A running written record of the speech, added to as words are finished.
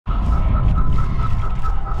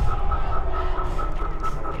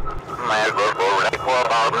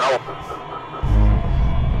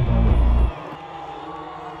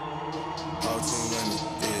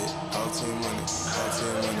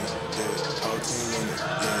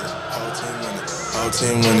Whole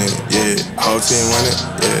team winning, yeah. Whole team winning,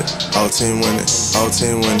 yeah. Whole team winning, whole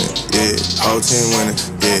team winning, yeah. Whole team winning,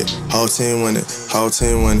 yeah. Whole team winning, whole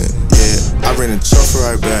team winning, yeah. I bring the trophy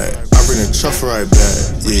right back. I bring the trophy right back,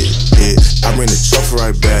 yeah, yeah. I bring the trophy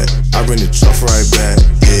right back. I bring the trophy right back,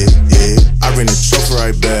 yeah, yeah. I bring the trophy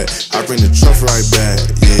right back. I bring the trophy right back,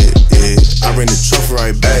 yeah, yeah. I bring the trophy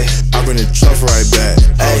right back. I bring the trophy right back.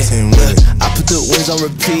 Whole team winning. I put the wins on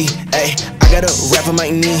repeat, ayy. I got a rap on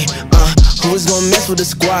my knee, who is gonna mess with the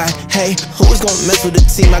squad? Hey, who is gonna mess with the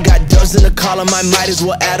team? I got dubs in the column, I might as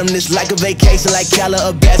well add them. This like a vacation, like Cala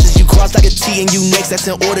or Bastards. You cross like a T and you next, that's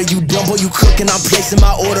in order. You dumb boy, you cooking, I'm placing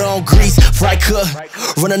my order on grease. Fry cook,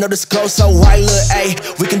 run another scroll, so white look, ayy.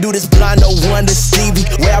 We can do this blind, no wonder Stevie.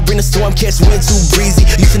 Where I bring the storm, catch wind too breezy.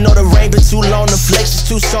 You should know the rain been too long, the flex is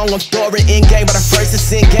too strong. I'm throwing in game, but the first it's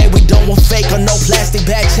in game. We don't want fake or no plastic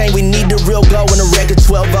back chain. We need the real go and the record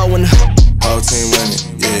 12-0 and whole team winning,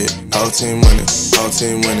 yeah. Whole team winning, whole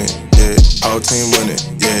team winning, yeah. Whole team winning,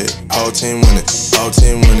 yeah. Whole team winning, whole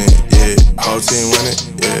team winning, yeah. Whole team winning,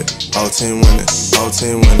 yeah. Whole team winning, whole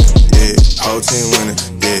team winning, yeah. Whole team winning,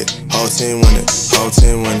 yeah. Whole team winning, whole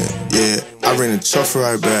team winning, yeah. I bring the trophy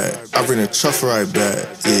right back. I bring the trophy right back,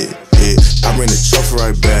 yeah, yeah. I bring the trophy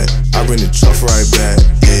right back. I bring the trophy right back,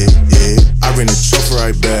 yeah, yeah. I bring the trophy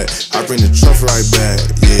right back. I bring the trophy right back,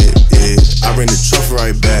 yeah, yeah. I bring the trophy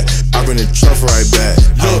right back. I bring the trophy right back.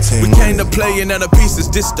 Look, we came to play and none of the pieces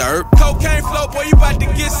disturbed. Cocaine flow, boy, you about to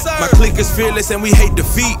get served. My clique is fearless and we hate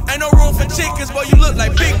defeat. Ain't no room for chickens, boy, you look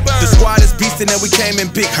like Big Bird. The squad is beastin' and we came in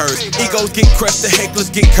big herds. Egos get crushed, the hecklers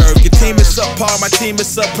get curved. Your team is subpar, my team is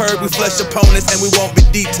superb. We flush opponents and we won't be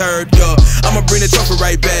deterred, yeah. I'ma bring the trophy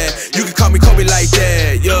right back. You can call me Kobe like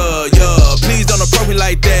that, yeah, yeah. Please don't approach me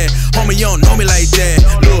like that. Homie, you don't know me like that.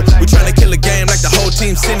 Look, we tryna kill a game like the whole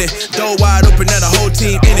team sinning. Dough wide